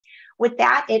With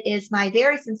that, it is my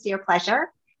very sincere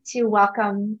pleasure to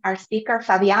welcome our speaker,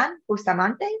 Fabián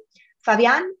Bustamante.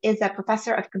 Fabián is a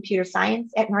professor of computer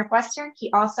science at Northwestern. He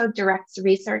also directs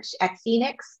research at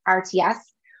Phoenix RTS,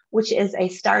 which is a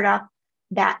startup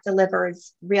that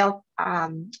delivers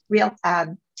real-time.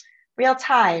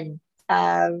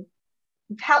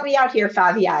 Help me out here,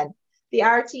 Fabián. The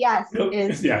RTS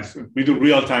is... Yes, we do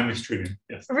real-time streaming.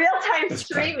 Yes. Real-time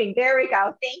streaming. There we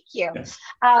go. Thank you. Yes.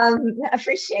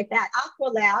 Appreciate that.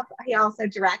 Aqualab, he also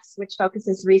directs, which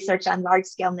focuses research on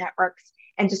large-scale networks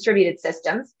and distributed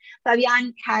systems.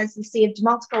 Fabián has received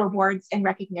multiple awards and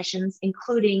recognitions,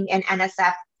 including an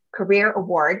NSF Career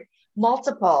Award,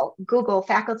 multiple Google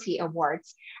Faculty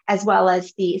Awards, as well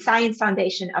as the Science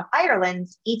Foundation of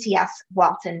Ireland's ETS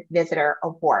Walton Visitor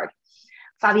Award.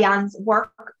 Fabián's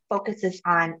work focuses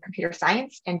on computer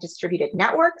science and distributed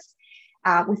networks,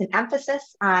 with an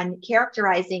emphasis on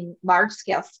characterizing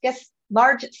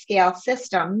large-scale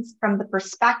systems from the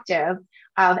perspective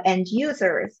of end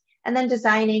users, and then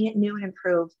designing new and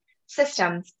improved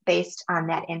systems based on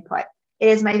that input. It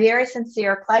is my very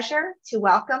sincere pleasure to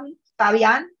welcome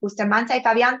Fabián Bustamante.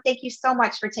 Fabián, thank you so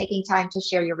much for taking time to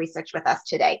share your research with us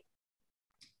today.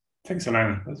 Thanks,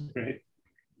 Alana. That's great.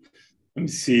 Let me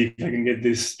see if I can get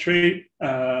this straight.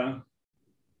 Okay,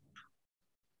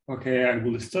 I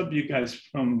will stop you guys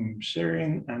from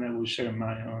sharing, and I will share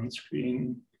my own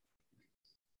screen,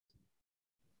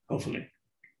 hopefully.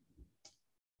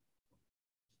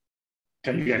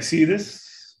 Can you guys see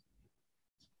this?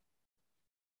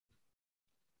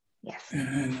 Yes.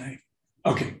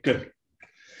 Okay, good.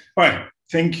 All right,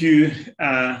 thank you.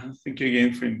 Thank you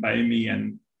again for inviting me,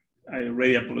 and I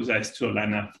already apologize to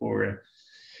Alana for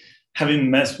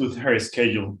having messed with her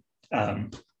schedule.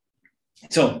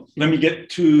 So let me get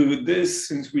to this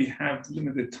since we have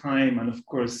limited time, and of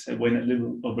course I went a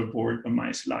little overboard on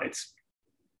my slides.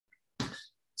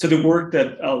 So the work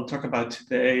that I'll talk about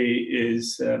today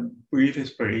is a brief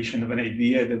exploration of an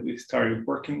idea that we started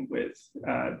working with,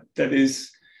 that is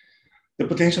the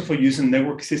potential for using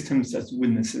network systems as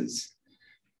witnesses,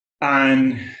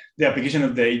 and the application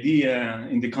of the idea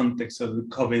in the context of the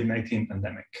COVID-19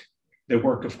 pandemic. The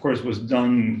work, of course, was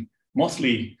done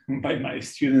mostly by my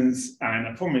students and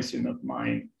a former student of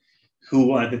mine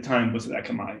who at the time was at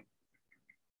Akamai.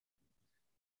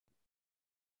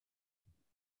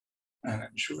 And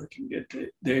I'm sure I can get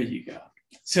it. There you go.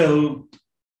 So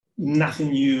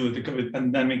nothing new. The COVID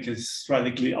pandemic has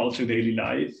radically altered daily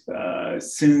life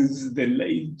since the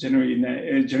late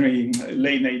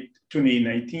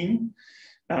 2019,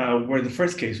 where the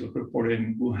first case was reported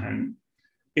in Wuhan.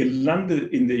 It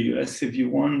landed in the US, if you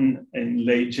want, in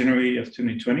late January of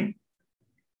 2020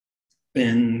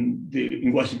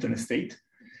 in Washington state.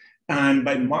 And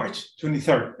by March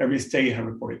 23rd, every state had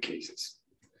reported cases.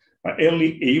 By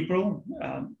early April,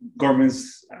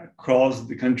 governments across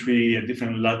the country at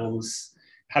different levels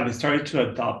have started to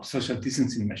adopt social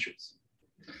distancing measures.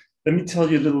 Let me tell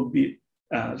you a little bit,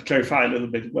 clarify a little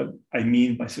bit what I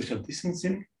mean by social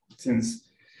distancing, since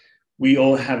we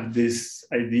all have this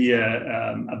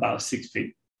idea about 6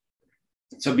 feet.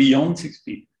 So beyond 6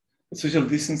 feet, social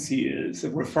distancing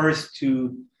refers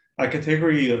to a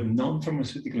category of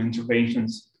non-pharmaceutical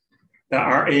interventions that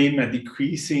are aimed at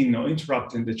decreasing or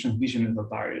interrupting the transmission of the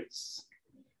virus,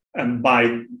 and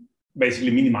by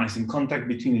basically minimizing contact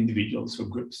between individuals or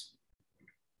groups.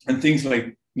 And things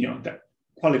like, that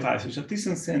qualify as social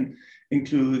distancing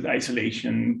include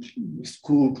isolation,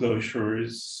 school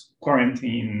closures,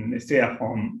 quarantine, stay at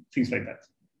home, things like that.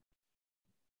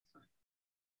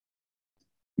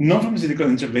 Non-pharmaceutical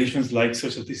interventions like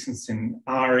social distancing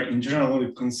are in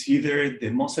general considered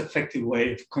the most effective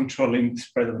way of controlling the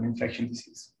spread of an infection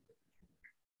disease.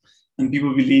 And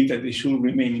people believe that they should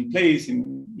remain in place, they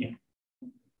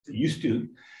used to,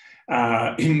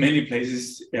 in many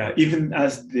places, even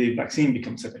as the vaccine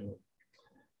becomes available.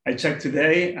 I checked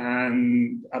today,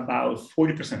 and about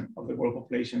 40% of the world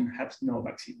population has no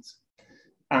vaccines.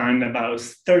 And about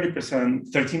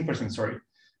 13%,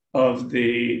 of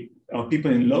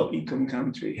people in low-income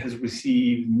country has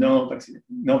received no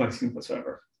vaccine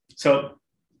whatsoever. So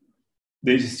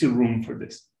there's still room for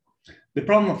this. The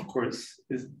problem, of course,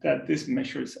 is that these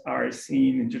measures are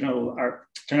seen in general,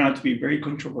 turn out to be very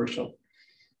controversial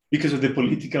because of the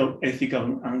political,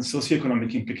 ethical, and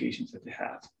socioeconomic implications that they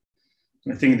have.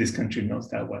 And I think this country knows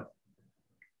that well.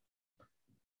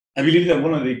 I believe that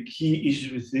one of the key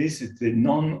issues with this is the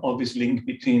non-obvious link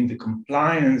between the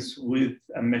compliance with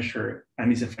a measure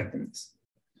and its effectiveness.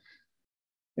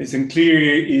 It's unclear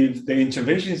if the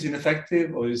intervention is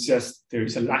ineffective or it's just there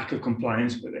is a lack of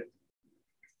compliance with it.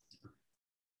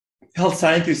 Health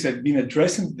scientists have been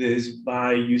addressing this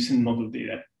by using model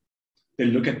data. They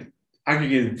look at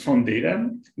aggregated phone data,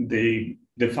 they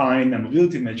define a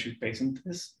mobility metric based on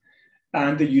this,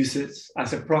 and they use it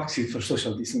as a proxy for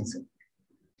social distancing.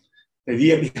 The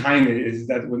idea behind it is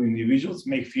that when individuals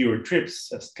make fewer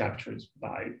trips as captured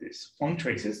by these phone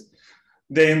traces,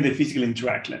 then they physically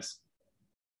interact less.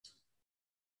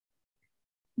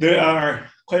 There are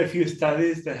quite a few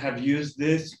studies that have used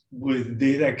this with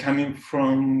data coming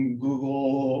from Google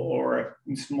or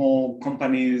small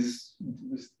companies,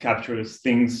 captures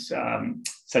things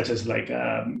such as like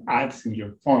ads in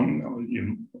your phone, or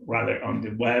rather on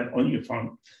the web on your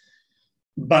phone.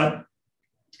 But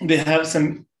they have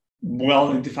some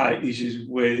well-identified issues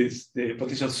with the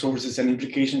potential sources and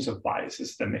implications of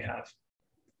biases that may have.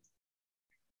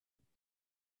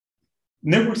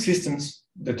 Network systems,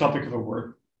 the topic of our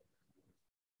work,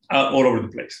 are all over the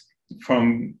place,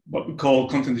 from what we call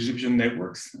content distribution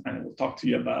networks, and I will talk to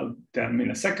you about them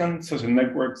in a second, social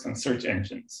networks and search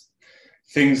engines.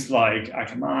 Things like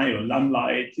Akamai or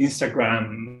Limelight,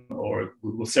 Instagram, or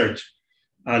Google Search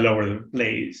all over the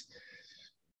place.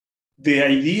 The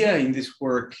idea in this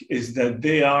work is that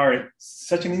they are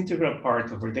such an integral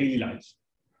part of our daily lives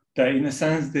that in a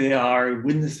sense, they are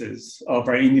witnesses of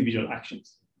our individual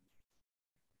actions.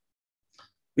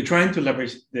 We're trying to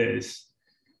leverage this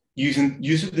using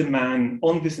user demand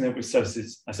on these network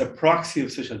services as a proxy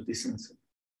of social distancing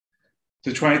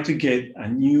to try to get a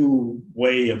new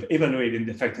way of evaluating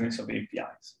the effectiveness of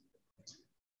APIs.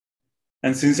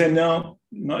 And since I know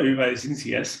not everybody thinks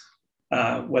yes,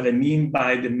 what I mean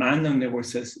by demand on network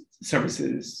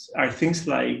services are things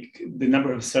like the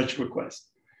number of search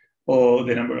requests or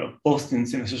the number of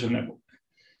postings in a social network,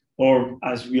 or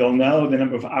as we all know, the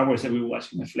number of hours that we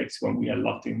watch Netflix when we are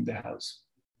locked in the house.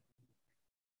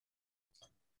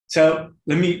 So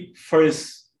let me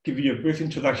first give you a brief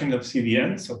introduction of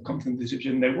CDNs, or content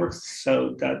distribution networks,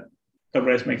 so that the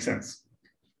rest makes sense.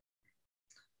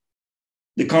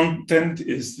 The content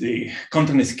is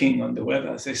king on the web,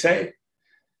 as I say.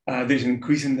 There's an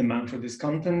increasing demand for this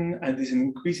content, and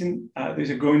there's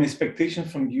a growing expectation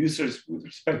from users with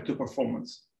respect to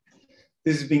performance.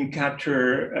 This is being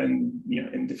captured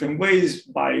in different ways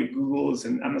by Google's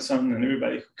and Amazon and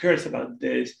everybody who cares about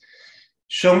this,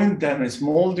 showing that a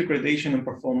small degradation in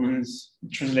performance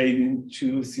translating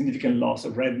to significant loss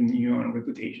of revenue and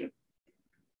reputation.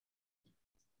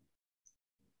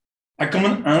 A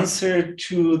common answer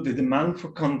to the demand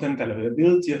for content,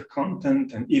 availability of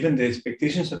content, and even the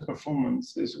expectations of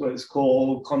performance is what is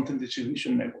called content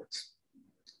distribution networks.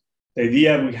 The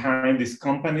idea behind these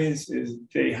companies is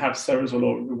they have servers all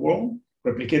over the world,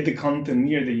 replicate the content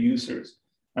near the users,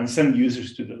 and send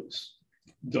users to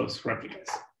those replicas.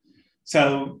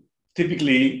 So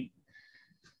typically,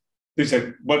 there's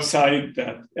a website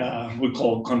that we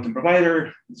call content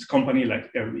provider. It's a company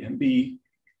like Airbnb.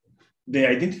 They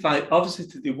identify offices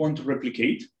that they want to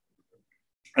replicate.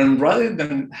 And rather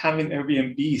than having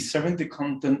Airbnb serving the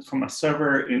content from a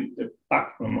server in the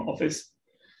backroom office,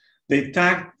 they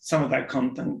tag some of that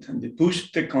content and they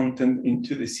push the content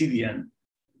into the CDN.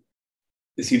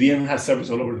 The CDN has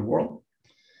servers all over the world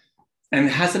and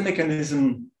has a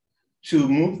mechanism to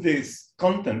move this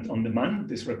content on demand,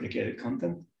 this replicated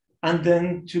content, and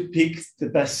then to pick the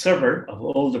best server of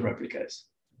all the replicas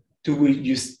to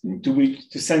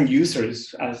send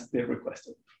users as they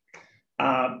requested.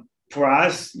 For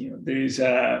us, there is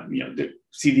the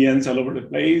CDNs all over the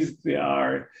place. They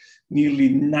are nearly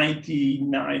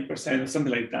 99% or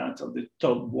something like that of the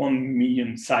top 1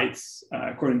 million sites,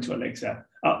 according to Alexa,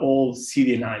 are all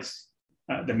CDNized.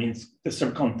 That means they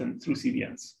serve content through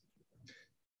CDNs.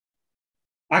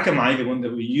 Akamai, the one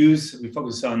that we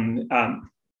focus on,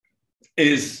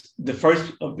 is the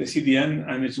first of the CDN,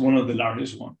 and it's one of the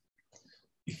largest ones.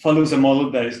 It follows a model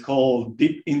that is called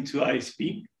deep into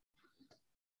ISP.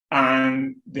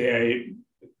 And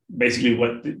basically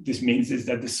what this means is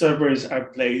that the servers are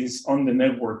placed on the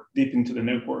network, deep into the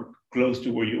network, close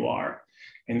to where you are.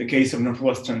 In the case of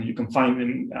Northwestern, you can find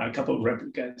them a couple of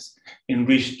replicas in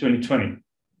Reach 2020.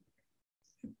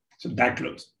 So that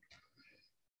close.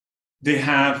 They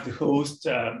have the host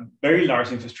very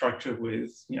large infrastructure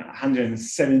with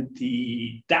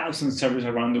 170,000 servers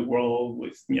around the world,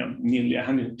 with nearly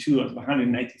 102 of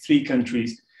 193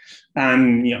 countries,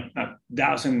 and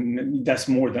 1,000. That's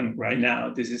more than right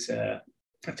now. This is I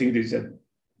think this is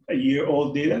a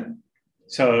year-old data,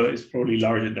 so it's probably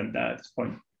larger than that at this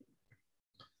point.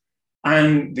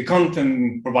 And the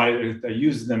content providers that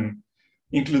use them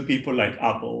include people like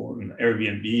Apple and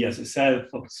Airbnb, as I said,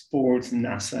 Fox Sports,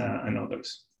 NASA, and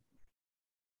others.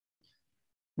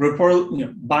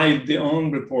 By their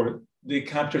own report, they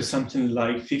capture something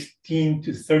like 15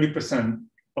 to 30%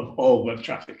 of all web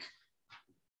traffic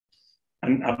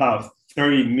and about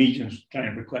 30 million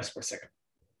client requests per second.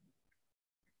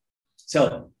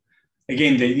 So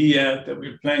again, the idea that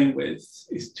we're playing with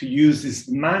is to use this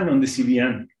demand on the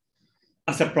CDN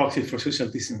as a proxy for social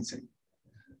distancing.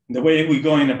 The way we're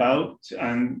going about,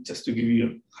 and just to give you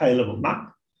a high-level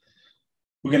map,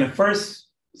 we're going to first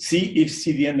see if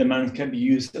CDN demand can be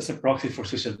used as a proxy for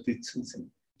social distancing.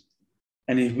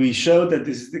 And if we show that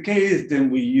this is the case, then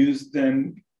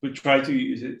we try to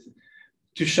use it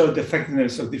to show the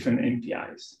effectiveness of different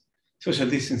MPIs: social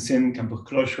distancing, campus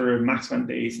closure, maximum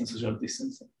days, and social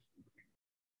distancing.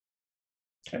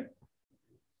 Okay.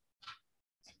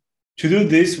 To do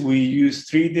this, we use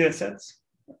 3 data sets.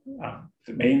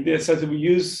 The main data sets that we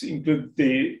use include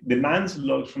the demands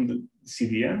logged from the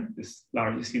CDN, this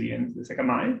largest CDN, the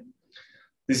SECAMI.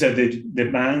 These are the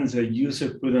demands a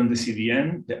user put on the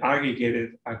CDN, they're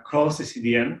aggregated across the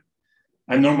CDN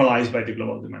and normalized by the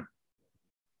global demand.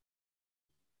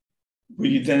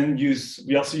 We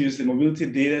also use the mobility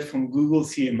data from Google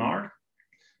CMR.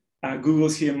 Google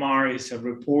CMR is a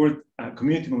report, a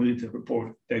community mobility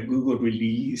report that Google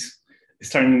released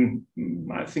starting,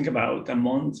 I think, about a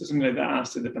month or something like that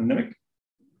after the pandemic.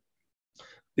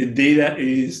 The data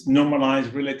is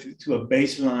normalized relative to a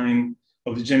baseline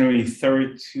of January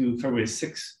 3rd to February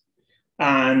 6th.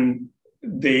 And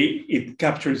it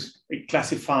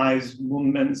classifies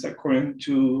movements according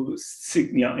to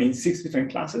in 6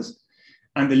 different classes.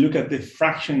 And they look at the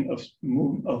fraction of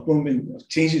movement, of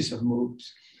changes of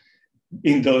moves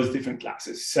in those different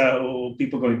classes. So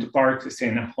people going to parks,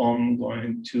 staying at home,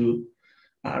 going to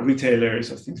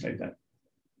retailers or things like that.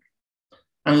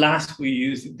 And last, we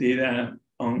use the data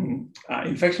on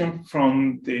infection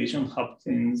from the Johns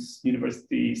Hopkins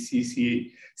University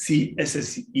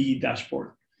CSSE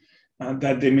dashboard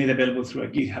that they made available through a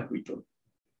GitHub repo.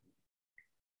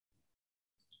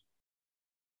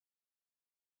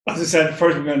 As I said,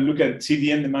 first we're going to look at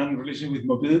CDN demand in relation with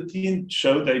mobility and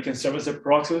show that it can serve as a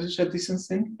proxy for social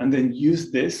distancing, and then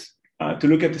use this to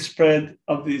look at the spread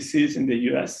of the disease in the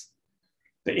US,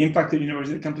 the impact of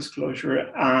university campus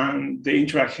closure, and the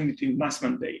interaction between mask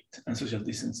mandate and social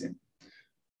distancing.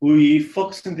 We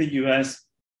focus in the US,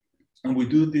 and we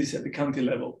do this at the county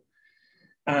level.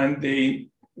 And the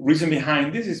reason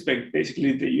behind this is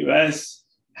basically the US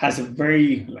has a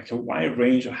wide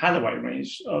range, or had a wide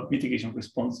range of mitigation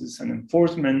responses and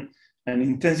enforcement and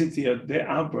intensity of the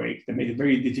outbreak that made it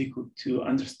very difficult to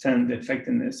understand the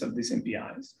effectiveness of these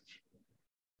MPIs.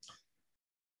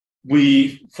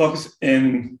 We focus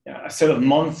in a set of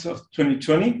months of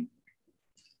 2020.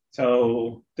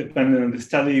 So depending on the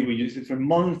study, we use different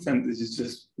months, and this is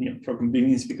just for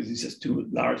convenience because it's just too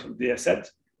large of a data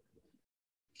set.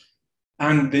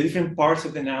 And the different parts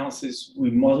of the analysis,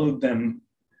 we model them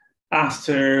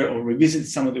after or revisit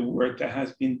some of the work that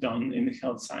has been done in the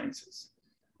health sciences.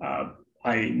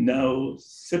 I know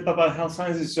SIP about health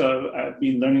sciences, so I've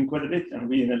been learning quite a bit and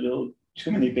reading a little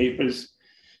too many papers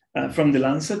from the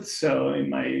Lancet. So in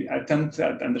my attempt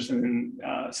at understanding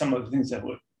some of the things that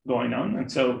were going on. And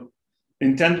so the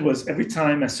intent was every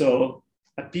time I saw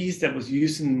a piece that was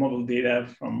using model data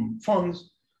from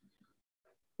funds,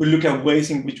 we look at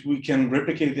ways in which we can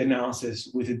replicate the analysis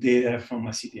with the data from a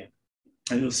CDN.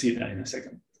 And you'll see that in a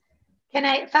second.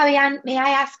 Fabián, may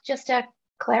I ask just a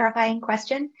clarifying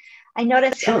question? I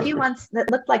noticed a few months that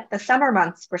looked like the summer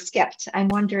months were skipped. I'm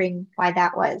wondering why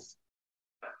that was.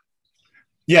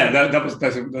 Yeah,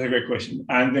 that's a great question.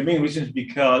 And the main reason is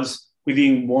because we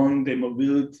didn't want the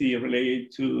mobility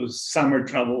related to summer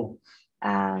travel,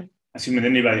 assuming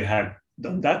anybody had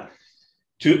done that,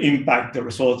 to impact the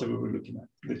results that we were looking at,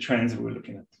 the trends that we were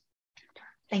looking at.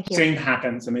 Thank you. Same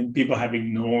happens. I mean, people have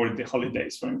ignored the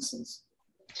holidays, for instance.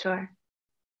 Sure.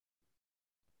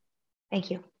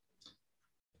 Thank you.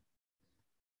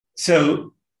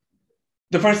 So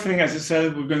the first thing, as I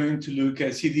said, we're going to look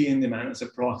at CDN demand as a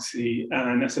proxy.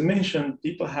 And as I mentioned,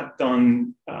 people have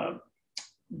done,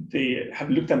 they have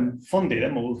looked at phone data,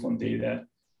 mobile phone data,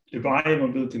 derived a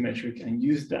mobility metric, and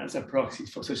used that as a proxy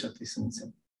for social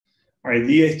distancing. Our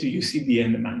idea is to use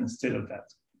CDN demand instead of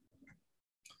that.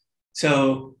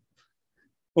 So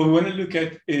what we want to look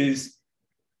at is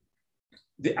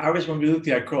the average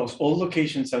mobility across all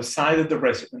locations outside of the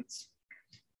residence.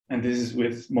 And this is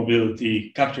with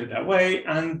mobility captured that way,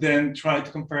 and then try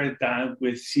to compare that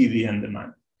with CDN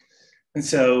demand. And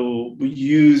so we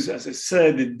use, as I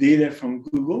said, the data from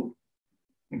Google,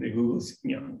 the Google's,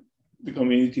 the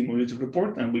community mobility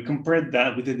report, and we compare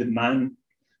that with the demand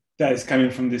that is coming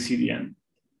from the CDN.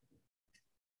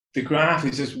 The graph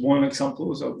is just one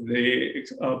example of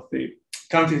the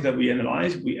counties that we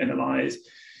analyzed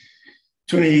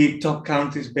 20 top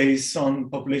counties based on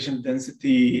population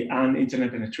density and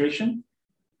internet penetration.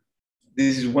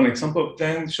 This is one example of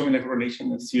 10 showing a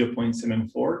correlation of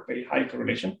 0.74, very high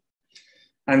correlation.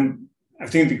 And I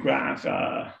think the graph,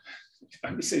 I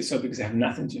would say so because I have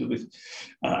nothing to do with,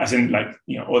 as in like,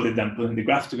 other than putting the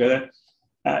graph together,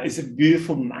 it's a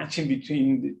beautiful matching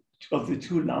between the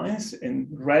two lines. In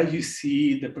red, you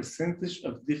see the percentage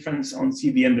of difference on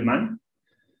CDN demand.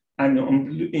 And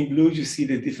in blue, you see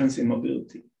the difference in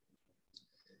mobility.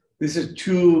 These are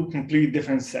two completely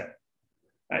different sets.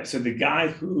 Right? So the guy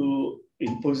who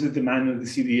imposes demand on the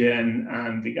CDN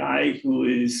and the guy who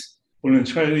is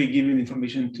voluntarily giving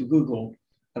information to Google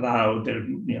about their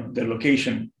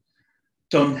location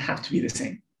don't have to be the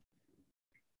same.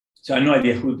 So I have no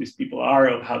idea who these people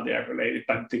are or how they are related,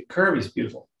 but the curve is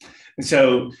beautiful. And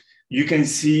so you can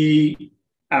see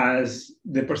as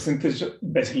the percentage,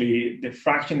 basically the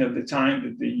fraction of the time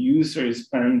that the user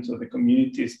spends or the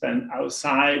community spends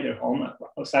outside their home,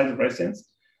 outside the residence,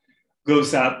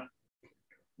 goes up,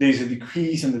 there's a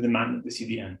decrease in the demand of the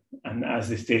CDN. And as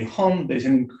they stay home, there's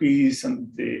an increase on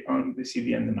the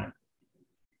CDN demand.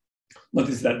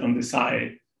 Notice that on the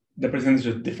side, the percentage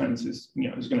of difference is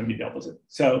going to be the opposite.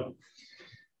 So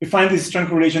we find this strong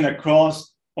correlation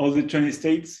across all the 20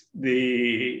 states.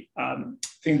 I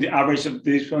think the average of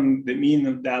this one, the mean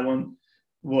of that one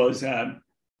was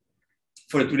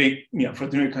for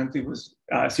the country was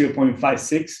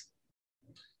 0.56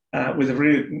 with a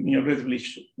really, relatively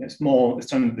small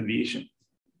standard deviation.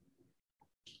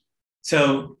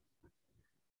 So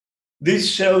this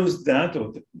shows that,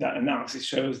 or that analysis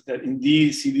shows that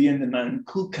indeed CDN demand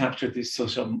could capture this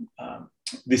social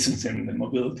distancing, the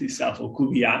mobility itself, or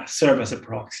could be serve as a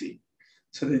proxy.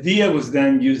 So the idea was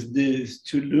then use this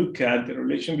to look at the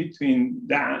relation between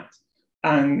that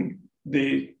and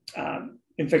the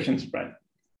infection spread.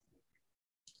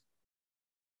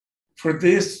 For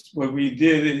this, what we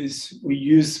did is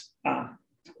we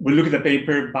look at the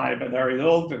paper by Badar et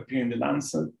al. That appeared in the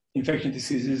Lancet Infectious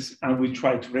Diseases, and we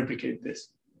tried to replicate this.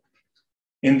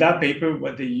 In that paper,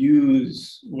 what they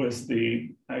used was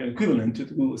the equivalent to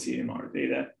the Google CMR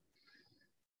data.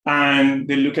 And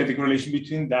they look at the correlation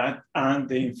between that and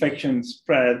the infection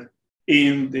spread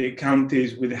in the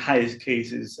counties with the highest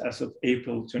cases as of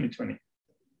April 2020.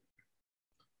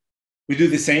 We do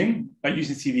the same by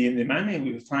using CDN demand, and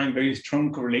we find very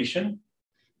strong correlation.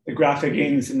 The graph,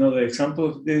 again, is another example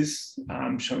of this.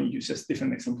 I'm showing you just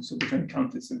different examples of different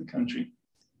counties in the country.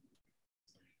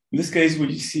 In this case, what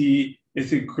you see is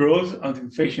the growth of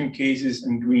infection cases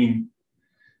in green.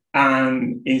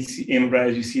 And in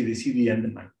red, you see the CDN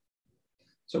demand.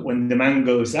 So when demand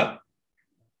goes up,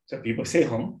 so people stay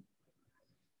home,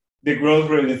 the growth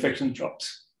rate of infection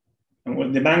drops. And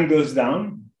when demand goes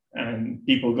down and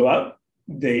people go out,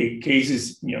 the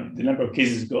cases, the number of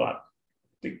cases go up.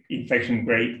 The infection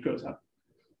rate goes up.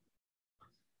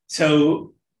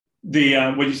 So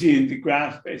what you see in the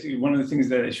graph, basically one of the things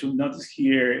that I should notice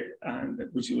here, and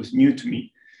which was new to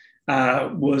me,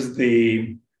 was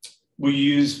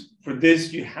for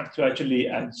this, you have to actually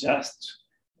adjust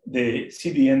the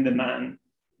CDN demand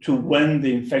to when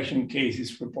the infection case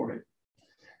is reported.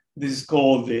 This is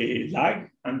called the lag,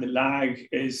 and the lag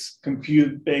is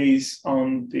compute based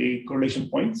on the correlation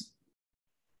points.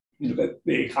 You look at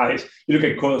the highest, you look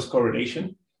at cross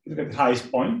correlation, you look at the highest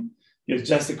point, you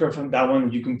adjust the curve from that one,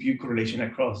 and you compute correlation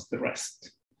across the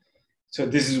rest. So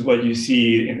this is what you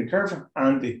see in the curve.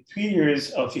 And the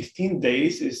periods of 15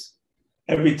 days is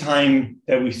every time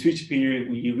that we switch period,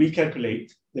 we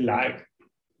recalculate the lag.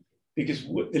 Because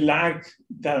the lag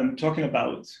that I'm talking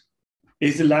about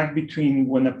is the lag between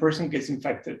when a person gets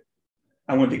infected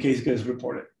and when the case gets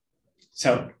reported.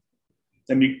 So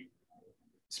let me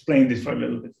explain this for a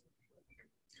little bit.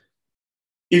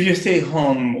 If you stay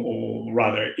home, or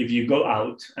rather, if you go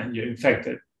out and you're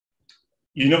infected,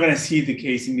 you're not going to see the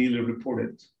case immediately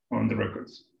reported on the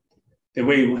records. The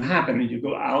way it will happen is you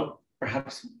go out,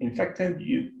 perhaps infected,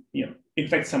 you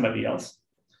infect somebody else.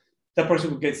 That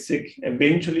person will get sick,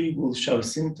 eventually will show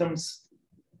symptoms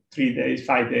 3 days,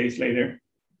 5 days later.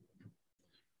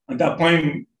 At that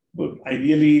point, we'll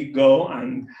ideally go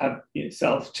and have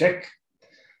self-check.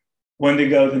 When they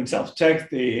go themselves check,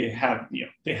 they have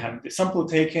the sample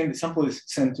taken, the sample is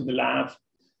sent to the lab.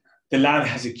 The lab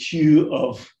has a queue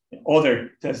of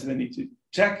other tests they need to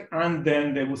check, and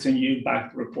then they will send you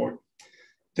back the report.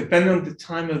 Depending on the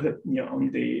time of the,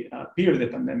 on the period of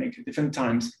the pandemic, at different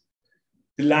times,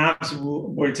 the labs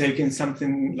were taking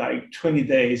something like 20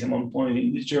 days at one point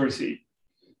in New Jersey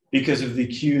because of the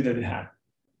queue that they had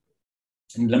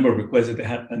and the number of requests that they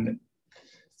had pending.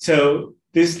 So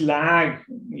this lag,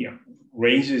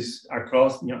 ranges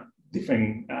across,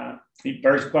 different, it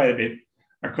varies quite a bit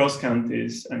across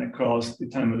counties and across the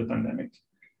time of the pandemic.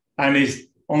 And is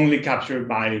only captured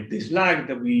by this lag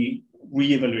that we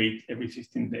reevaluate every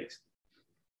 15 days.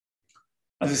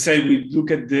 As I said, we look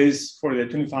at this for the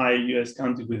 25 US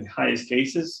counties with the highest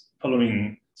cases,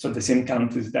 following the same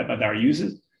counties that Badar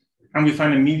uses, and we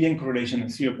find a median correlation of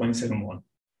 0.71.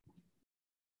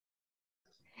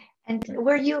 And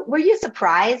were you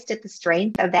surprised at the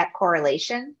strength of that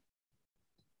correlation?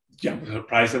 Yeah,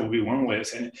 surprised, that would be one way of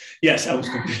saying it. Yes, I was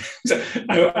completely,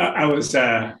 I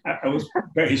was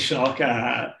very shocked.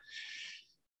 I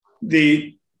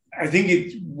think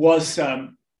it was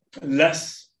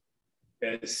less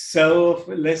of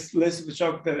a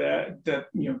shock that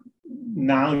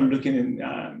now looking in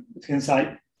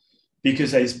hindsight,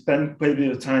 because I spent quite a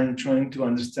bit of time trying to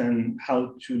understand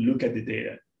how to look at the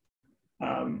data.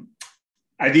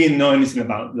 I didn't know anything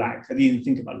about lags. I didn't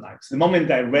think about lags. The moment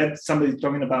I read somebody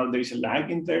talking about there is a lag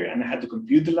in there and I had to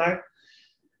compute the lag,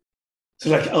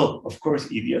 so like, oh, of course,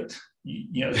 idiot.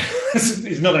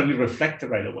 It's not really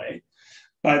reflected right away,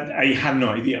 but I had no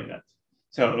idea of that.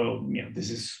 So,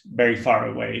 this is very far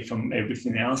away from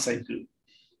everything else I do.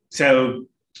 So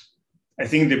I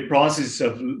think the process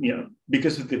of,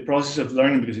 because of the process of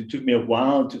learning, because it took me a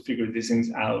while to figure these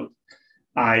things out,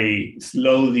 I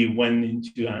slowly went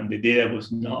into, and the data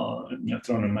was not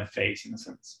thrown in my face in a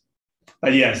sense.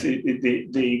 But yes,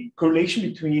 the correlation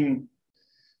between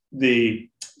the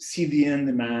CDN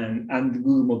demand and the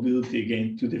Google mobility,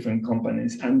 again, two different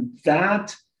components, and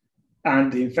that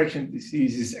and the infection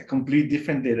disease is a complete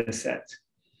different data set.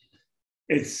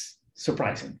 It's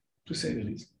surprising, to say the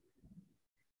least.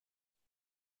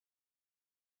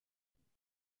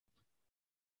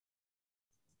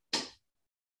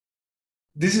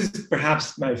 This is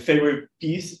perhaps my favorite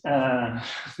piece of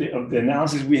the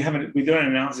analysis. We do an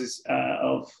analysis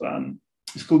of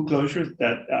school closures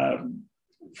that,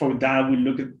 for that, we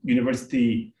look at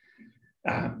university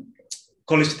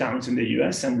college towns in the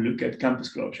US and look at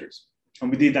campus closures.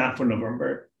 And we did that for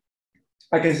November.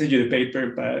 I can send you the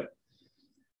paper, but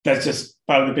that's just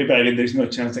part of the paper. There's no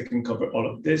chance I can cover all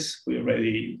of this. We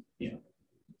already,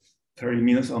 30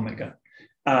 minutes, oh my God.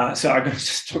 So I'm going to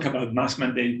just talk about mask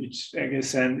mandate, which I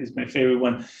guess is my favorite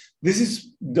one. This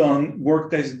is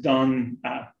work that is done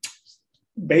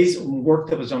based on work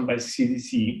that was done by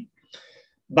CDC.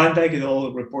 Van Dijk et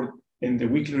al. Report in the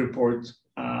weekly report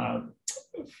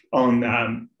from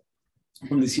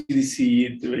the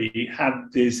CDC. They had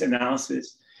this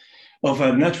analysis of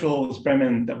a natural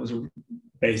experiment that was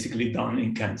basically done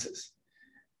in Kansas.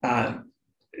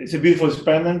 It's a beautiful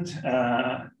experiment,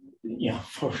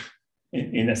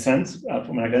 in a sense,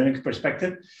 from an academic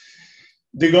perspective.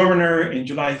 The governor in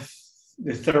July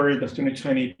the 3rd of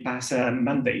 2020 passed a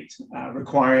mandate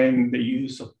requiring the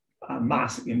use of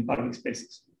masks in public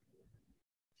spaces.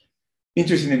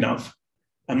 Interesting enough,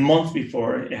 a month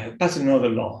before, it had passed another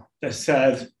law that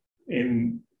said,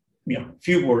 in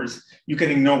few words, you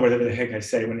can ignore whatever the heck I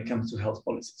say when it comes to health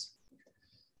policies.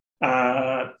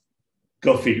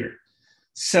 Go figure.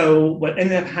 So what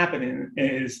ended up happening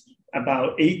is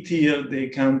about 80 of the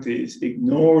counties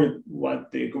ignored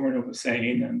what the governor was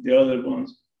saying, and the other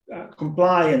ones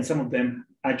comply, and some of them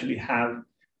actually have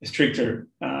stricter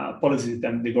policies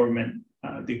than the government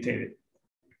dictated.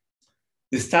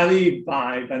 The study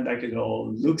by Van Dijk et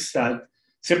al. Looks at,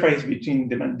 separates between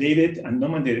the mandated and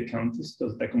non-mandated counties,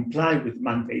 those that comply with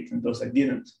mandate and those that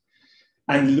didn't,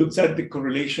 and looks at the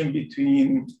correlation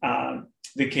between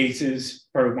the cases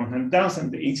per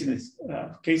 100,000, the incidence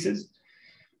cases,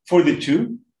 for the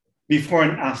two, before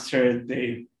and after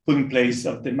the put in place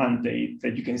of the mandate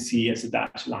that you can see as a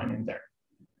dashed line in there.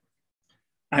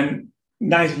 And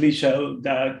nicely show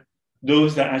that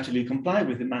those that actually comply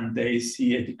with the mandate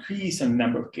see a decrease in the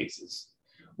number of cases,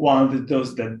 while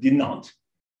those that did not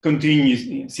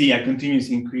see a continuous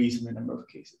increase in the number of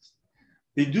cases.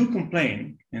 They do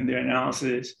complain in their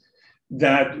analysis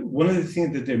that one of the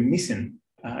things that they're missing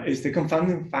is the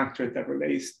confounding factor that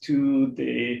relates to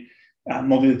the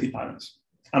mobility patterns,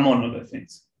 among other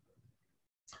things.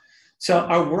 So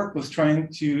our work was trying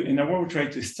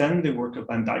to extend the work of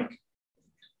Van Dijk,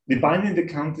 dividing the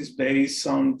counties based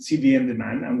on CDN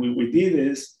demand. And what we did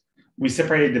is we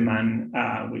separated demand,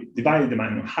 we divided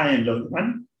demand on high and low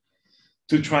demand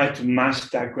to try to match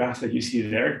that graph that you see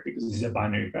there, because it's a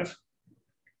binary graph.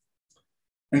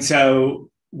 And so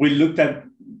we looked at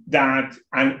that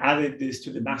and added this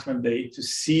to the mask mandate to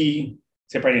see,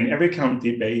 separating every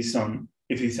county based on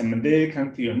if it's a mandated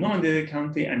county or non-mandated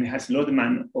county, and it has low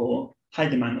demand or high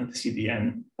demand on the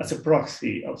CDN as a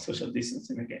proxy of social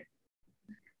distancing again.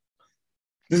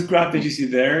 This graph that you see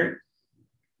there,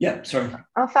 yeah, sorry.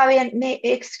 Oh, Fabian,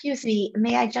 excuse me,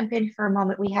 may I jump in for a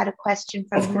moment? We had a question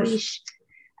from Luis.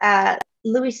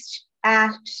 Luis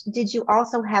asked, did you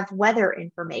also have weather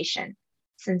information,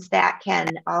 since that can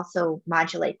also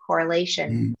modulate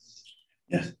correlation?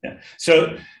 Yes, yeah.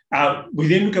 So we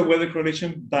didn't look at weather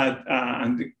correlation, but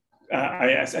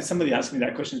somebody asked me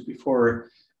that question before,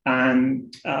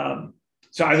 and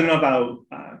so I don't know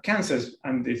about Kansas,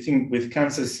 and they think with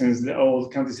Kansas, since all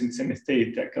counties in the same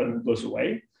state, that kind of goes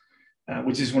away,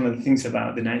 which is one of the things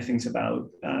about the nice things about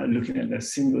looking at a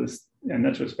single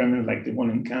natural experiment like the one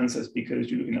in Kansas, because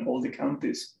you're looking at all the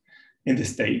counties in the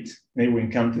state,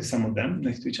 neighboring counties, some of them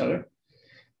next to each other.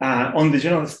 On the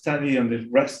general study, on the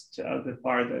rest of the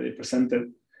part that they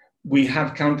presented, we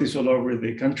have counties all over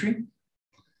the country.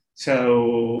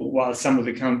 So while some of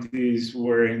the counties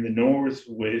were in the north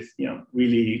with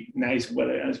really nice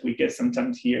weather, as we get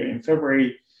sometimes here in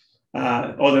February,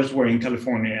 others were in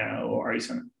California or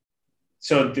Arizona.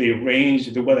 So the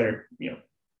range, the weather,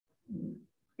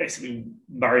 basically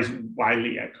varies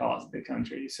widely across the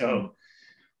country. So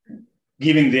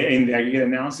given in the aggregate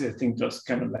analysis, I think that's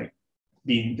kind of like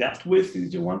being dealt with,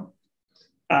 if you want.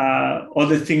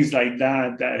 Other things like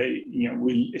that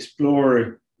we'll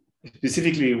explore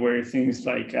specifically, where things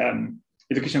like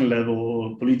education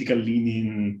level, political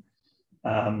leaning,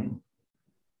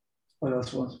 what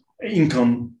else was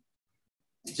income.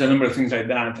 So a number of things like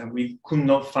that, and we could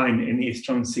not find any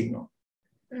strong signal.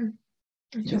 The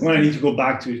one I need to go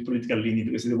back to is political leaning,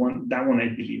 because that one I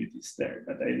believe it is there,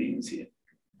 but I didn't see it.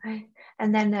 Right.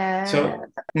 And then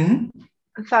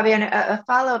Fabian, a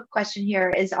follow-up question here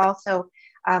is also,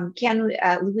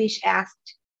 Luis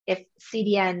asked if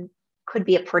CDN could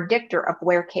be a predictor of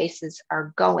where cases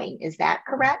are going. Is that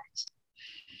correct?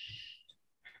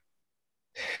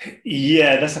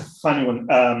 Yeah, that's a funny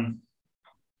one.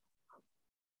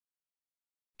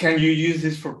 Can you use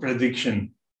this for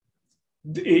prediction?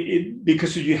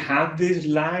 Because you have this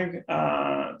lag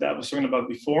that I was talking about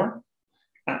before.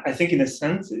 I think in a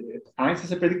sense, it acts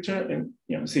as a predictor.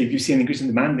 And say if you see an increase in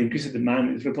demand, the increase in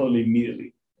demand is reported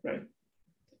immediately, right?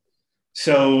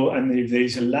 So, and if there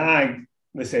is a lag,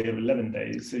 let's say of 11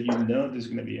 days, so there's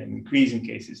going to be an increase in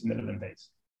cases in 11 days.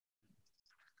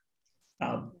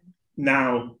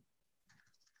 Now,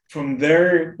 from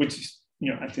there, which is,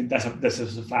 I think that's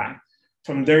a fact.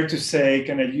 From there to say,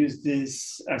 can I use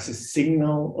this as a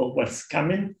signal of what's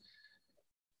coming?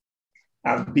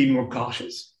 I'll be more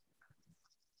cautious,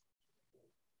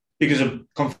 because of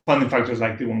confounding factors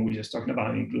like the one we just talked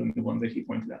about, including the one that he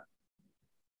pointed out.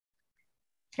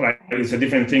 Right? It's a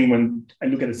different thing when I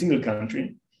look at a single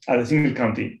county,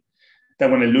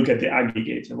 than when I look at the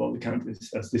aggregate of all the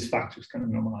counties, as these factors kind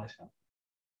of normalize out.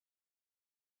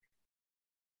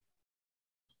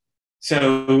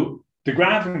 So the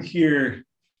graph in here,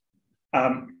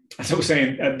 as I was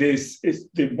saying, this is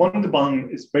the one on the bottom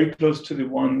is very close to the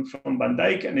one from Van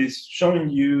Dyke, and it's showing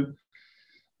you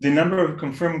the number of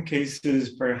confirmed cases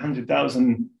per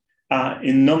 100,000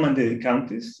 in non-mandated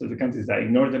counties, so the counties that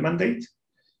ignore the mandate,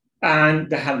 and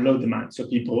that have low demand, so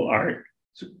people are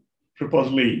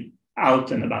supposedly out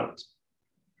and about.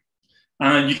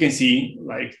 And you can see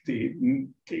like the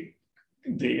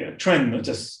trend not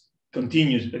just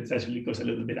continues, but it actually goes a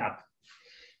little bit up.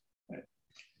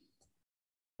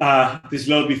 This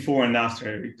low before and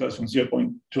after, it goes from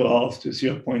 0.12 to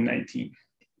 0.19.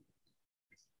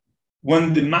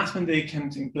 When the mask mandate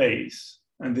comes in place,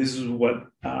 and this is what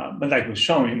Van Dyke was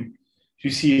showing,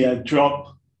 you see a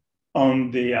drop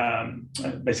on the,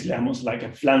 basically almost like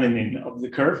a flattening of the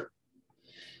curve.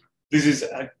 This is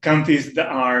counties that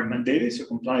are mandated, so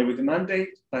comply with the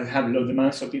mandate, but have low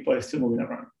demand, so people are still moving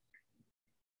around.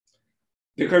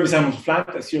 The curve is almost flat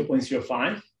at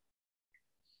 0.05.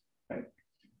 Right?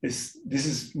 This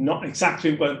is not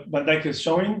exactly what Van Dyke is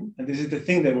showing, and this is the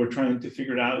thing that we're trying to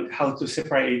figure out, how to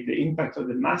separate the impact of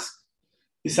the mask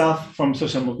itself from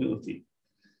social mobility.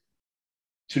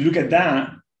 To look at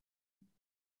that,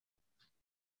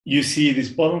 you see this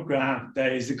bottom graph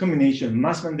that is the combination of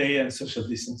mask mandate and social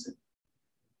distancing.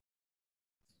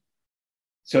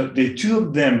 So the two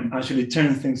of them actually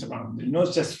turn things around. They're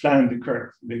not just flatten the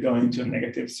curve, they go into a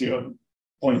negative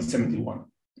 0.71.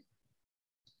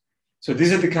 So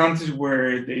these are the counties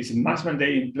where there is a mask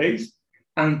mandate in place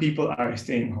and people are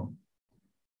staying home.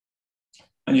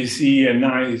 And you see a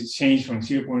nice change from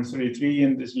 0.33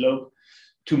 in the slope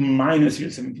to minus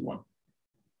 0.71.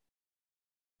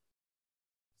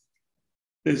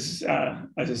 This,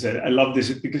 as I said, I love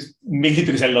this mainly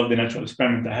because I love the natural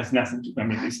experiment that has nothing to do. I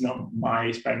mean, it's not my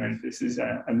experiment. This is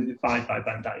identified by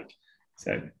Van Dyke. It's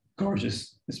a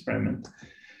gorgeous experiment.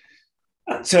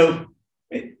 So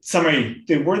summary,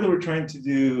 the work that we're trying to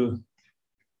do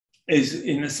is,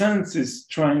 in a sense, is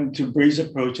trying to bridge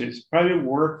approaches. Private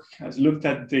work has looked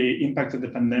at the impact of the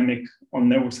pandemic on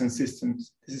networks and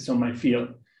systems. This is on my field.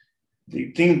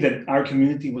 The thing that our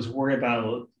community was worried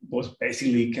about was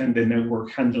basically, can the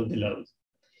network handle the load?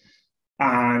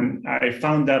 And I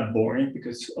found that boring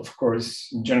because, of course,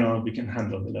 in general, we can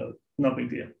handle the load. No big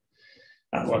deal.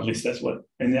 Well, at least that's what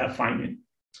I ended up finding.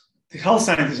 The health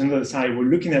scientists on the other side were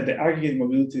looking at the aggregate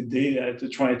mobility data to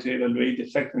try to evaluate the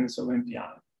effectiveness of NPI.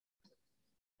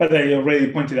 But I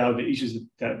already pointed out the issues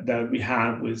that we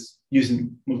have with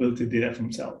using mobility data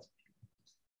from cell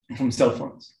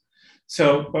phones.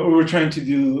 So what we were trying to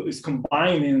do is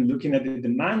combine in looking at the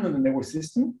demand on the network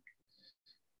system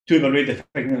to evaluate the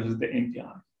effectiveness of the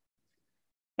NPI.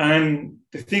 And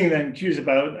the thing that I'm curious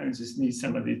about, and just need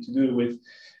somebody to do it with,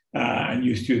 a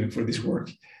new student for this work,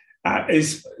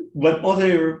 is what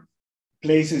other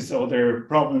places, other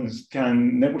problems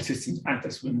can network systems act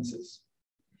as witnesses?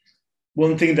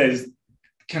 One thing that is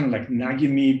kind of like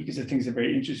nagging me, because I think it's a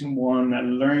very interesting one, I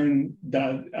learned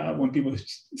that when people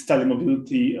study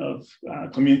mobility of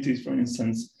communities, for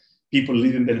instance, people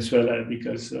live in Venezuela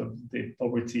because of the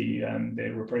poverty and the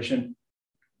repression.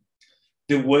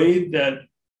 The way that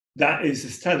that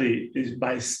is studied is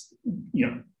by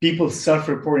people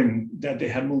self-reporting that they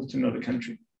have moved to another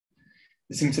country.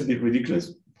 It seems a bit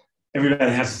ridiculous.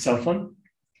 Everybody has a cell phone,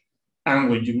 and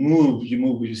when you move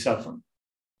with your cell phone.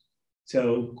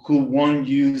 So could one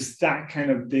use that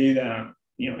kind of data,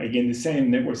 again, the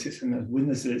same network system as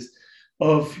witnesses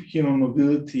of human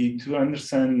mobility to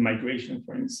understand migration,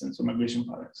 for instance, or migration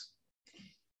patterns?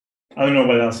 I don't know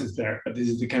what else is there, but this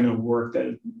is the kind of work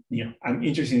that I'm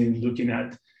interested in looking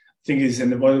at. I think it's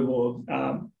unavoidable.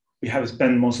 We have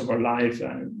spent most of our life,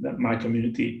 my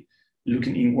community,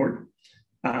 looking inward,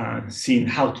 seeing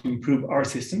how to improve our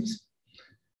systems.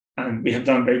 And we have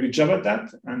done a very good job at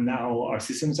that. And now our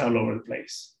systems are all over the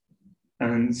place.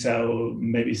 And so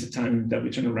maybe it's the time that we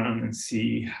turn around and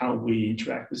see how we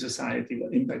interact with society,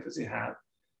 what impact does it have,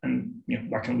 and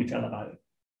what can we tell about it?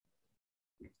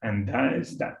 And that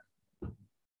is that.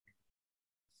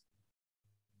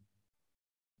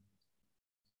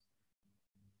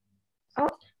 Oh,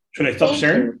 should I stop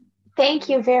sharing? Thank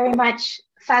you very much,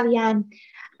 Fabián.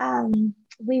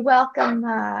 We welcome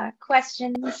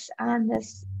questions on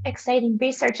this exciting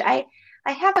research. I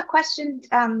have a question.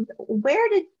 Where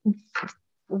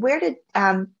did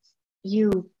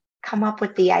you come up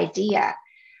with the idea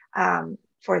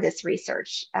for this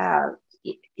research?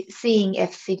 Seeing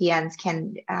if CDNs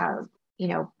can,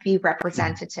 be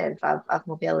representative of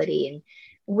mobility, and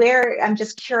I'm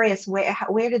just curious,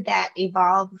 where did that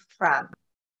evolve from?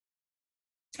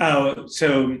 Oh,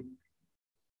 so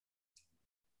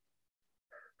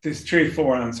this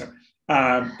straightforward answer.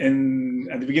 At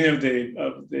the beginning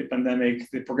of the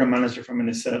pandemic, the program manager from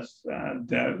NSF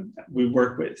that we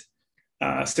work with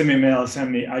sent me a mail,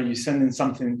 are you sending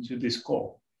something to this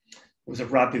call? It was a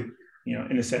rapid,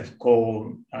 NSF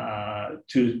call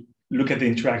to look at the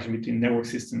interaction between network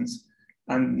systems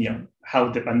and how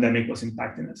the pandemic was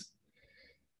impacting us.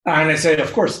 And I said,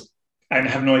 of course. I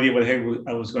have no idea what the heck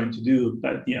I was going to do,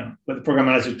 but but the program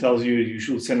manager tells you you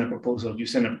should send a proposal. You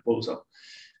send a proposal.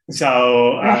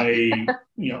 So I,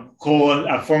 called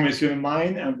a former student of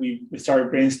mine, and we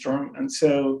started brainstorm. And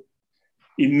so,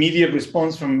 immediate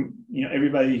response from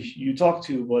everybody you talk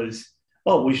to was,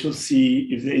 "Oh, we should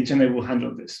see if the internet will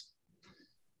handle this,"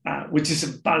 which is a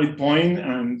valid point.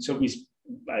 And so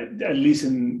at least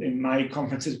in my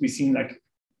conferences, we've seen like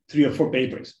 3 or 4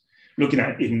 papers looking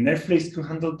at if Netflix could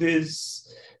handle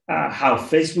this, how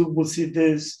Facebook will see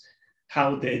this,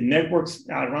 how the networks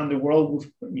around the world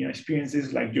will experience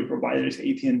this, like your providers,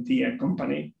 AT&T and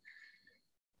company.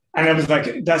 And I was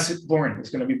like, that's boring. It's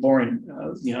going to be boring.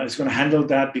 It's going to handle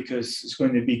that because it's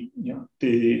going to be,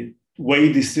 the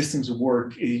way these systems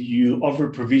work is you over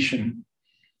provision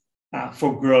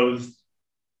for growth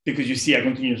because you see a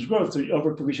continuous growth. So you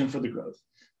over provision for the growth.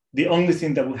 The only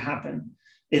thing that will happen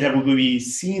is that we will be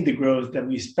seeing the growth that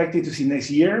we expected to see next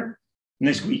year,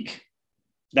 next week.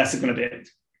 That's going to be it.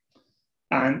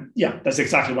 And that's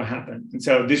exactly what happened. And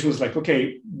so this was like,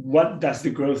 okay, what does the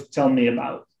growth tell me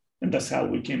about? And that's how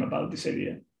we came about this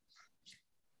idea.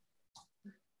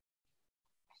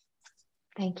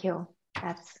 Thank you.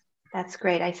 That's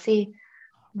great. I see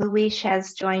Luis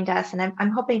has joined us, and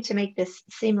I'm hoping to make this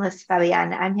seamless,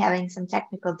 Fabián. I'm having some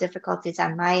technical difficulties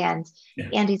on my end. Yeah.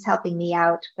 Andy's helping me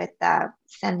out with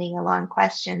sending along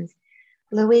questions.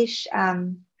 Luis,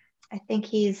 I think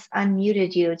he's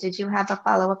unmuted you. Did you have a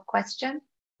follow-up question?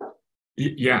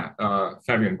 Yeah,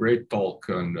 Fabián, great talk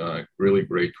and really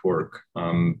great work.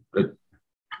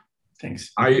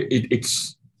 Thanks.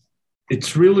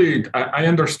 It's really, I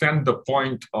understand the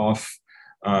point of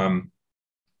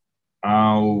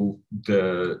how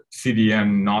the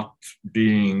CDN not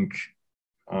being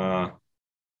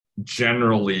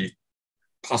generally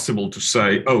possible to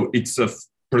say, oh, it's a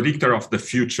predictor of the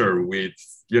future with,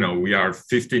 we are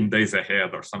 15 days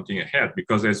ahead or something ahead,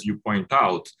 because as you point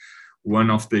out, one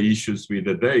of the issues with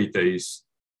the data is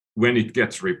when it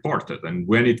gets reported, and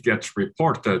when it gets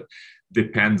reported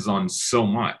depends on so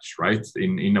much, right?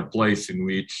 In a place in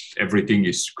which everything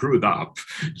is screwed up,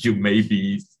 you may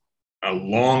be a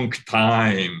long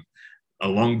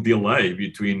delay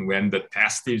between when the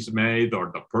test is made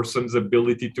or the person's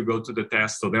ability to go to the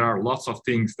test. So there are lots of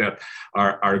things that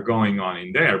are going on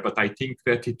in there, but I think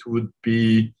that it would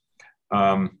be,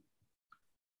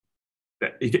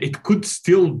 it could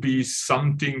still be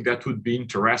something that would be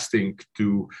interesting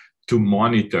to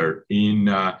monitor in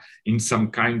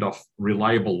some kind of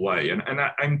reliable way. And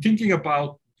I'm thinking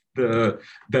about the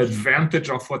advantage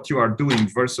of what you are doing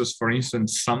versus, for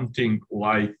instance, something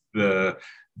like the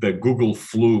Google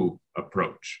Flu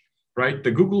approach, right?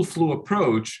 The Google Flu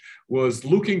approach was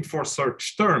looking for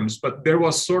search terms, but there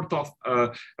was sort of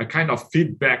a kind of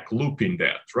feedback loop in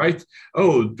that, right?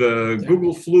 Oh, the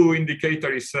Google Flu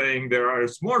indicator is saying there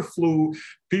is more flu,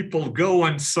 people go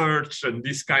and search, and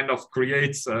this kind of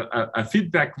creates a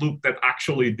feedback loop that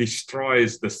actually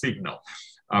destroys the signal.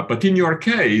 But in your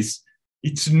case,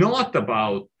 it's not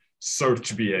about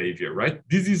search behavior, right?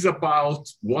 This is about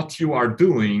what you are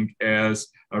doing as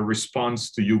a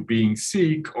response to you being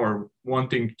sick or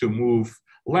wanting to move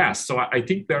less. So I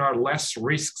think there are less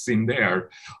risks in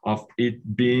there of it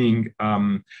being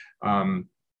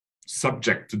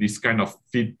subject to this kind of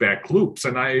feedback loops.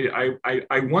 And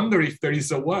I wonder if there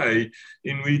is a way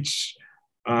in which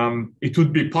it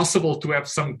would be possible to have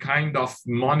some kind of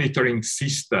monitoring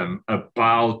system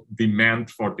about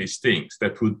demand for these things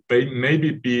that would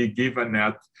maybe be given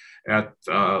at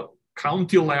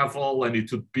county level, and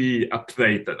it would be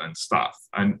updated and stuff.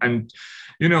 And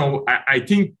I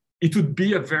think it would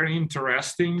be a very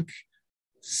interesting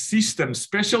system,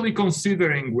 especially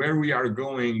considering where we are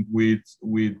going with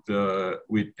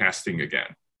testing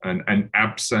again. An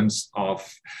absence of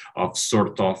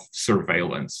sort of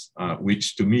surveillance,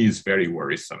 which to me is very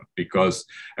worrisome, because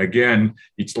again,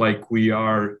 it's like we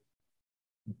are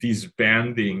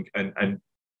disbanding and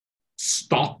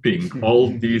stopping all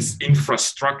this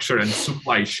infrastructure and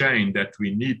supply chain that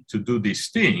we need to do these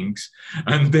things.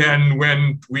 And then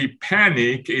when we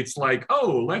panic, it's like,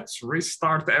 oh, let's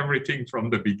restart everything from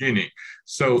the beginning.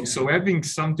 So having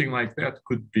something like that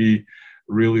could be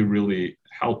really, really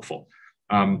helpful.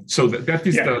 So that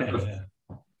is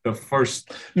the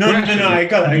first. No, I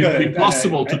got it. Would it be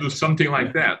possible to do something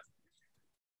like that?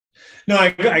 No, I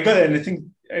got it, and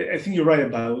I think you're right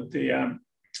about the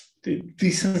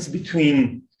distance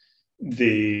between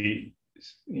the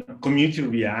community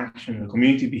reaction, the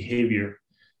community behavior,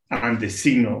 and the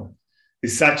signal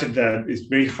is such that it's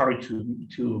very hard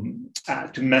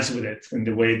to mess with it in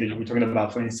the way that you were talking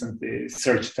about, for instance, the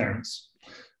search terms.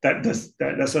 That's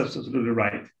absolutely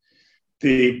right.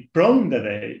 The problem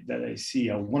that I see,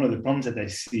 or one of the problems that I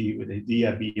see with the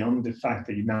idea beyond the fact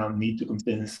that you now need to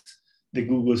convince the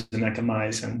Googles and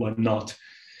Akamais and whatnot,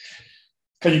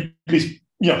 can you please,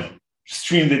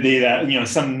 stream the data,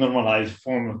 some normalized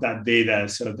form of that data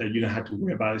so that you don't have to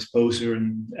worry about exposure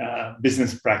and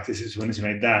business practices or anything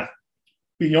like that.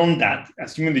 Beyond that,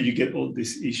 assuming that you get all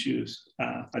these issues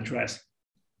addressed,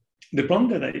 the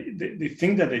problem the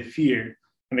thing that I fear,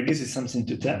 and I guess it's something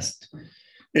to test,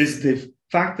 is the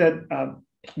fact that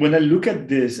when I look at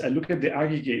this, I look at the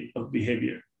aggregate of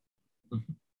behavior.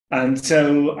 Mm-hmm. And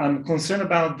so I'm concerned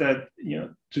about that,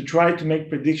 to try to make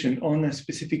prediction on a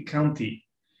specific county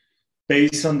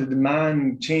based on the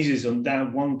demand changes on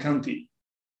that one county,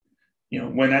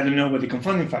 when I don't know what the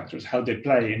confounding factors, how they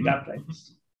play in that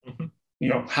place,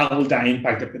 mm-hmm. How will that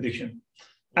impact the prediction?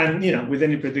 And, with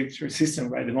any predictor system,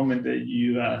 right, the moment that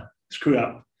you screw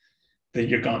up, then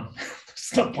you're gone.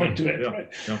 There's no point to it,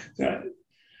 right? Yeah.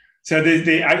 So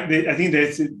I think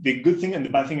that's the good thing and the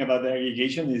bad thing about the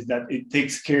aggregation is that it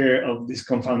takes care of these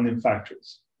confounding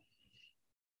factors.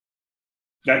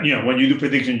 That when you do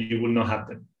prediction, you will not have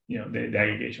them. The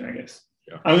aggregation, I guess.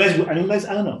 Yeah. Unless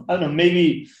I don't know.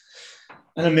 Maybe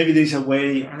there's a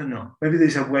way. I don't know. Maybe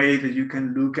there's a way that you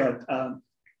can look at.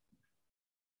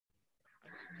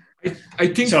 I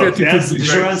think so that the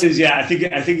short answer is I think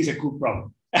it's a cool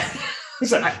problem.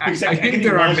 I think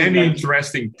there are many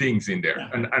interesting things in there. Yeah.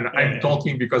 And I'm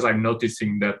talking because I'm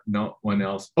noticing that no one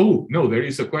else. Oh, no, there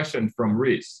is a question from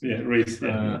Reese. Yeah, Reese.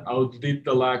 How did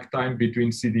the lag time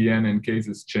between CDN and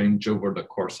cases change over the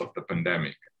course of the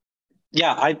pandemic?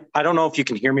 Yeah, I don't know if you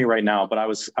can hear me right now, but I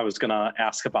was gonna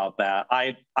ask about that.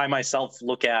 I myself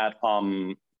look at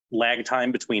lag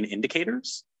time between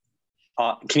indicators.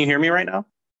 Can you hear me right now?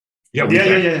 Yeah.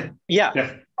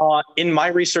 In my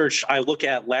research, I look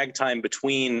at lag time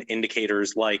between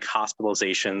indicators like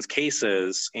hospitalizations,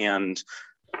 cases, and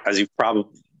as you've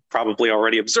probably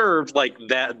already observed, like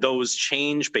that those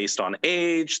change based on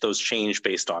age, those change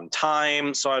based on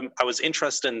time. So I was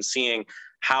interested in seeing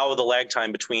how the lag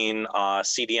time between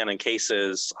CDN and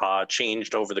cases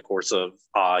changed over the course of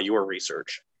your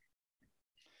research.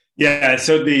 Yeah,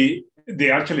 so the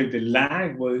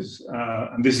lag was,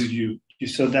 and this is you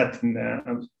saw that in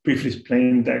I was briefly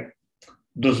explained that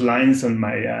those lines on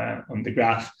my on the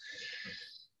graph.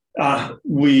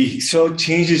 We saw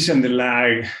changes in the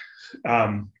lag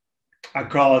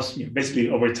across basically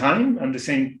over time and the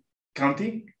same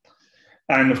county,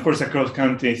 and of course across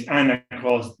counties and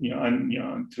across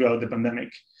throughout the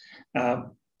pandemic.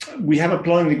 We have a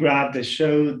plot in the graph that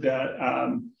showed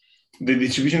that the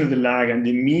distribution of the lag, and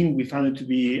the mean we found it to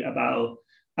be about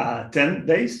 10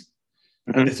 days.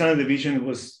 And the standard deviation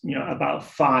was about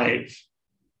 5.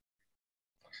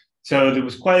 So there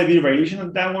was quite a bit of variation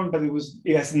on that one, but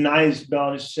it has nice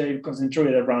bell shape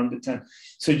concentrated around the 10.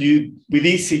 So we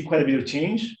did see quite a bit of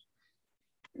change,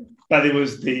 but it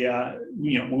was the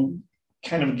we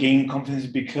kind of gained confidence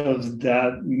because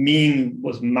that mean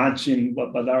was matching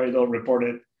what Badaridol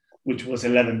reported, which was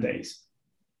 11 days.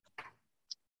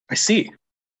 I see.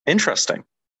 Interesting.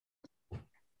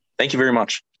 Thank you very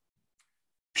much.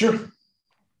 Sure.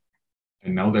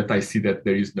 And now that I see that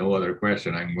there is no other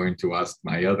question, I'm going to ask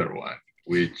my other one,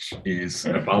 which is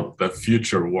about the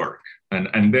future work.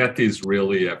 And that is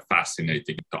really a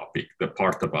fascinating topic, the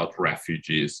part about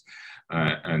refugees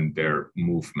and their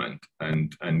movement.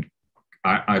 And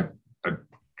I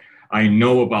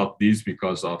know about this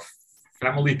because of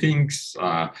family things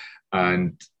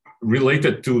and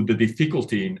related to the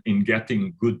difficulty in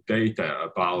getting good data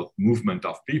about movement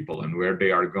of people and where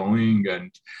they are going,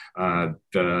 and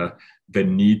the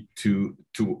need to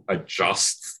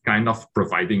adjust kind of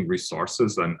providing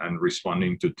resources and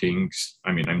responding to things.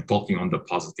 I mean, I'm talking on the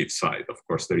positive side. Of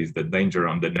course, there is the danger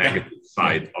on the negative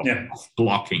side of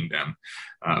blocking them.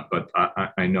 But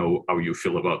I know how you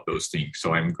feel about those things.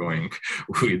 So I'm going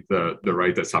with the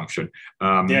right assumption.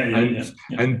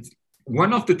 And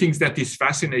one of the things that is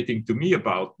fascinating to me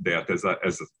about that, as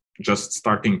just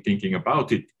starting thinking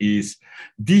about it, is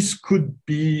this could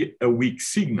be a weak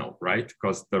signal, right?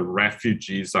 Because the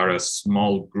refugees are a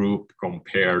small group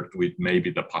compared with maybe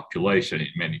the population in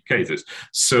many cases.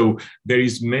 So there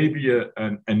is maybe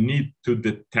a need to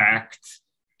detect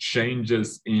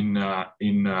changes in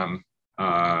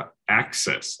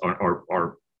access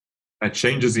or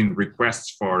changes in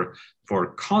requests for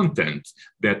content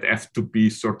that have to be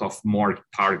sort of more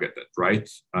targeted, right?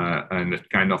 And it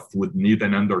kind of would need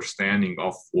an understanding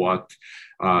of what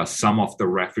some of the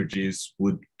refugees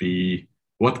would be,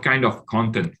 what kind of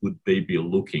content would they be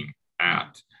looking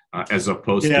at, as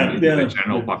opposed to the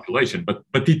general population. But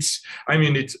it's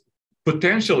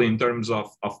potential in terms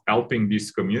of helping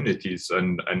these communities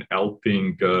and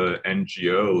helping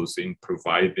NGOs in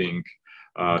providing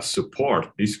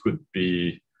support. This could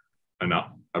be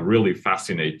a really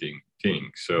fascinating thing.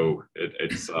 So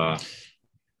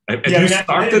have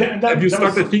you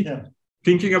started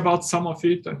thinking about some of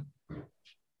it?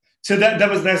 So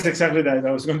that's exactly that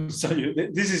I was going to tell you.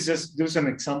 This is just an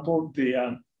example.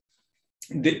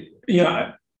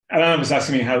 Alan was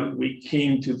asking me how we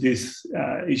came to this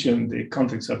issue in the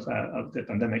context of the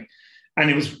pandemic, and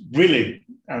it was really,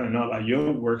 I don't know about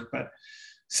your work, but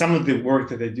some of the work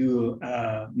that I do,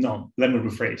 no, let me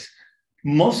rephrase.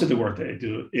 Most of the work that I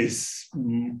do is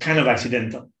kind of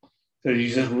accidental. So you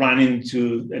just run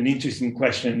into an interesting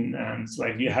question, and it's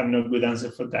like you have no good answer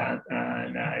for that.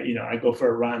 And I go for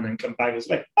a run and come back. It's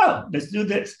like, oh, let's do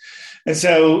this. And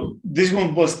so this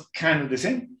one was kind of the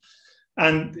same.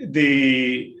 And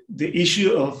the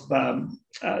issue of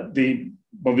the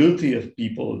mobility of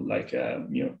people, like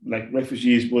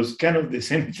refugees, was kind of the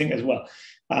same thing as well.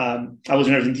 I was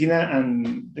in Argentina,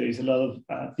 and there is a lot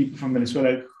of people from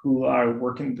Venezuela who are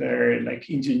working there, like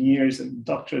engineers and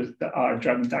doctors that are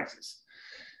driving taxis,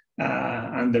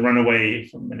 and they run away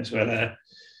from Venezuela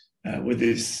with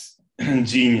this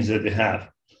genius that they have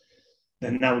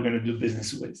that now we're going to do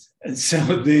business with. And so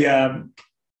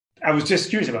I was just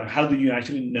curious about how do you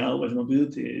actually know what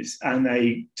mobility is? And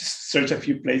I just searched a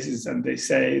few places and they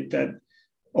say that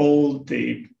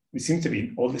it seems to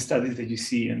be all the studies that you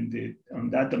see on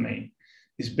that domain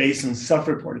is based on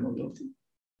self-reported mobility,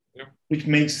 which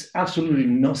makes absolutely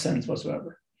no sense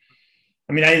whatsoever.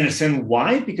 I mean, I understand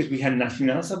why, because we had nothing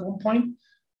else at one point,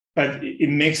 but it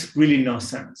makes really no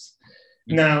sense.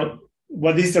 Now,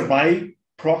 what is the right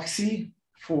proxy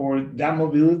for that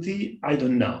mobility? I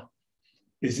don't know.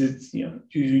 Is it,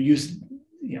 do you use,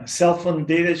 cell phone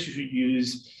data? Should you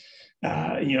use,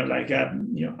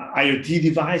 IoT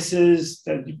devices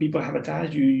that people have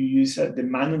attached? You use the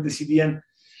man on the CDN?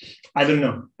 I don't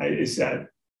know.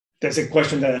 That's a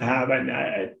question that I have, and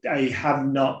I have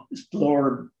not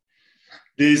explored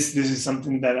this. This is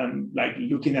something that I'm like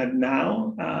looking at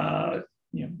now.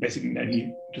 Basically, I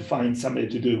need to find somebody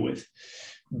to do it with,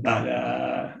 but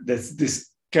that's this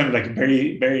kind of like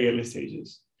very, very early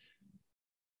stages.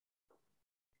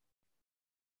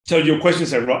 So your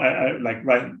questions are like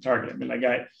right on target. I mean, like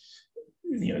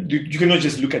you cannot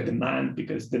just look at demand,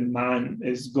 because demand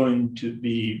is going to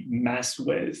be messed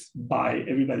with by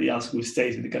everybody else who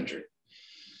stays in the country.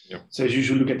 Yep. So you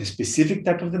should look at the specific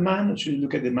type of demand, or should you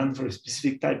look at demand for a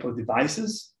specific type of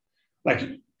devices? Like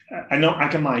I know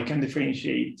Akamai can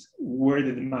differentiate where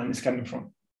the demand is coming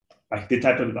from, like the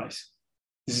type of device.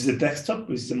 This is a desktop,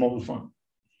 this is a mobile phone.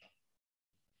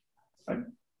 Right?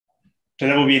 So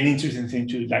that would be an interesting thing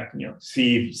to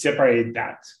separate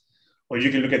that. Or you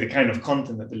can look at the kind of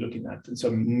content that they're looking at, and so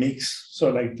mix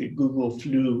like the Google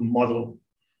Flu model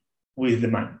with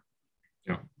demand.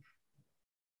 Yeah.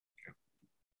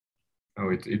 Oh,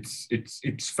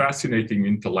 it's fascinating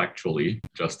intellectually,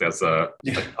 just as a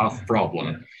tough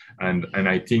problem, and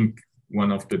I think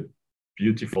one of the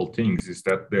beautiful things is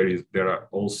that there are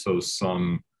also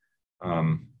some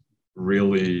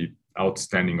really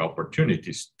outstanding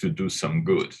opportunities to do some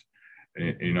good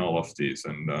in all of this,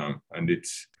 and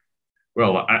it's.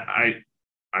 Well, I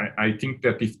think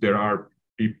that if there are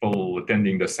people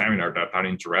attending the seminar that are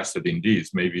interested in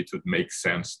this, maybe it would make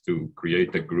sense to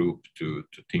create a group to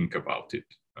think about it.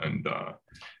 And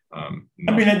I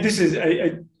mean, this is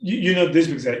this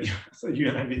because you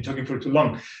and I have been talking for too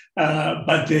long.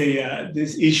 But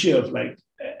this issue of I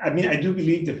do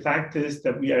believe the fact is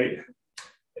that we are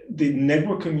the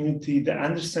network community that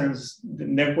understands the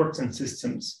networks and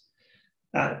systems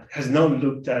has now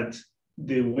looked at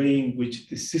the way in which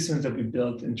the systems that we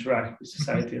built interact with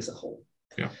society as a whole.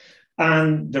 Yeah.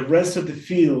 And the rest of the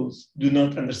fields do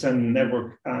not understand the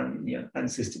network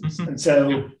and systems. And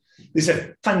so there's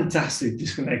a fantastic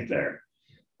disconnect there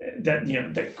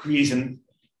that creates an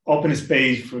open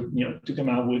space for to come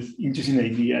out with interesting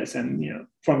ideas. And I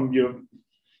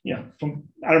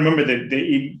remember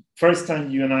the first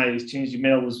time you and I exchanged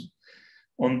email was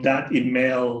on that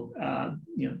email,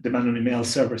 demand on email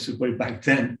servers way back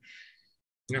then.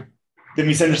 Yeah. The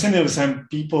misunderstanding of some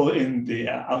people in the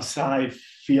outside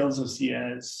fields of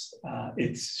CS,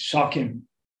 it's shocking.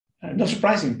 Not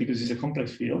surprising, because it's a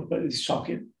complex field, but it's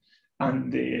shocking.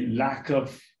 And the lack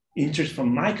of interest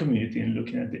from my community in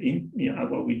looking at at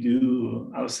what we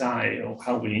do outside, or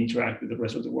how we interact with the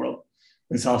rest of the world,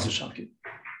 is also shocking.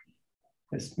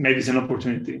 Maybe it's an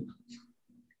opportunity.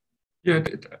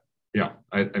 Yeah,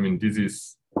 I mean, this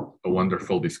is a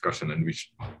wonderful discussion, and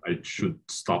I should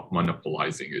stop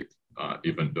monopolizing it,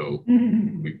 even though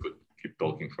we could keep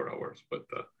talking for hours. But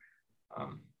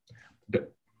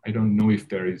I don't know if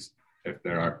there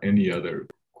are any other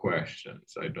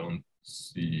questions. I don't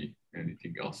see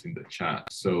anything else in the chat.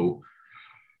 So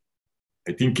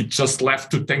I think it's just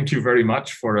left to thank you very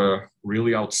much for a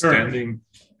really outstanding,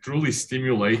 truly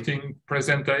stimulating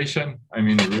presentation. I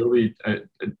mean, really,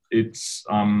 it's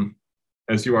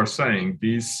as you are saying,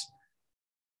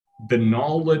 the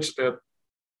knowledge that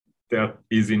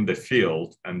is in the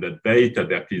field and the data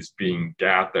that is being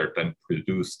gathered and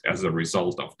produced as a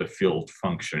result of the field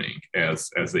functioning as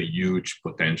a huge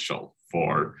potential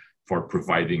for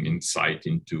providing insight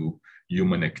into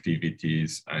human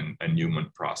activities and human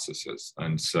processes.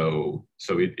 And so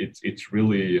it's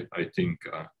really, I think,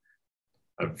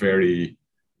 a very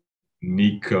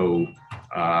NICO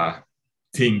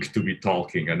thing to be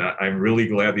talking. And I'm really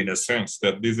glad, in a sense,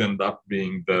 that this ended up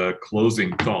being the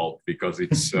closing talk, because I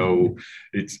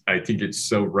think it's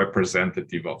so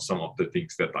representative of some of the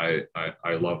things that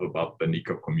I love about the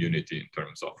NICO community in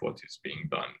terms of what is being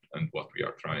done and what we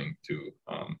are trying to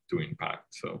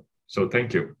impact. So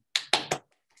thank you.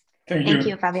 Thank you. Thank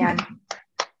you, Fabián.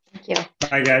 Thank you.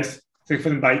 Bye, guys. Thanks for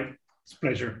the invite. It's a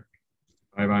pleasure.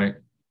 Bye-bye.